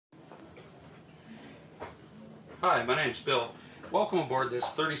Hi, my name's Bill. Welcome aboard this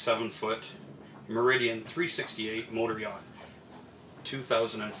 37-foot Meridian 368 Motoryacht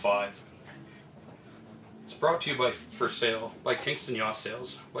 2005. It's brought to you for sale by Kingston Yacht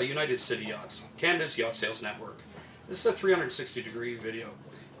Sales, by United City Yachts, Canada's yacht sales network. This is a 360-degree video.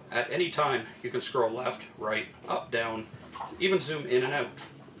 At any time, you can scroll left, right, up, down, even zoom in and out.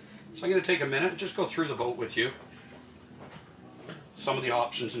 So I'm going to take a minute and just go through the boat with you. Some of the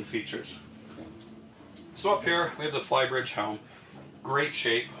options and features. So up here we have the flybridge helm, great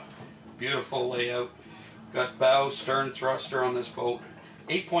shape, beautiful layout. Got bow, stern thruster on this boat,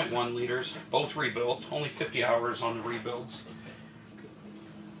 8.1 liters, both rebuilt, only 50 hours on the rebuilds.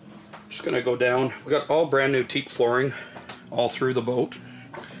 Just going to go down. We got all brand new teak flooring all through the boat,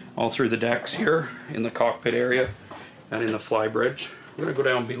 all through the decks here in the cockpit area and in the flybridge. I'm going to go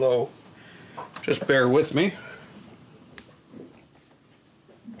down below. Just bear with me.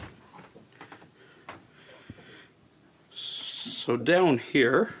 So down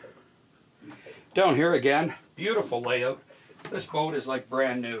here again, beautiful layout. This boat is like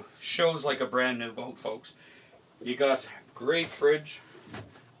brand new. Shows like a brand new boat, folks. You got great fridge,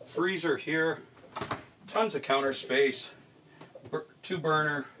 freezer here, tons of counter space,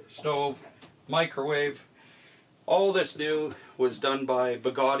 2-burner stove, microwave. All this new was done by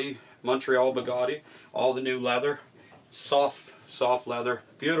Bugatti, Montreal Bugatti. All the new leather, soft leather,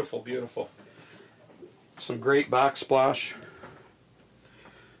 beautiful, beautiful. Some great backsplash.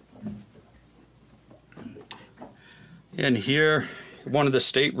 In here, one of the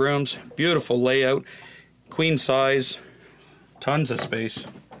staterooms, beautiful layout, queen size, tons of space.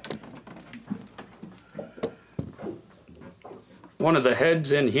 One of the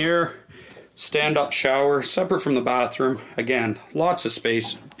heads in here, stand-up shower, separate from the bathroom. Again, lots of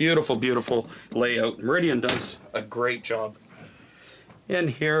space, beautiful, beautiful layout. Meridian does a great job. In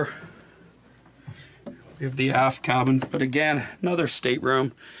here, we have the aft cabin, but again, another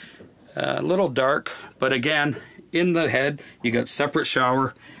stateroom. A little dark, but again, in the head, you got separate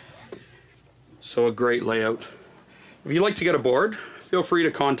shower. So a great layout. If you'd like to get aboard, feel free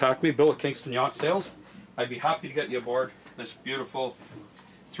to contact me, Bill at Kingston Yacht Sales. I'd be happy to get you aboard this beautiful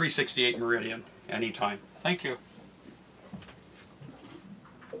 368 Meridian anytime. Thank you.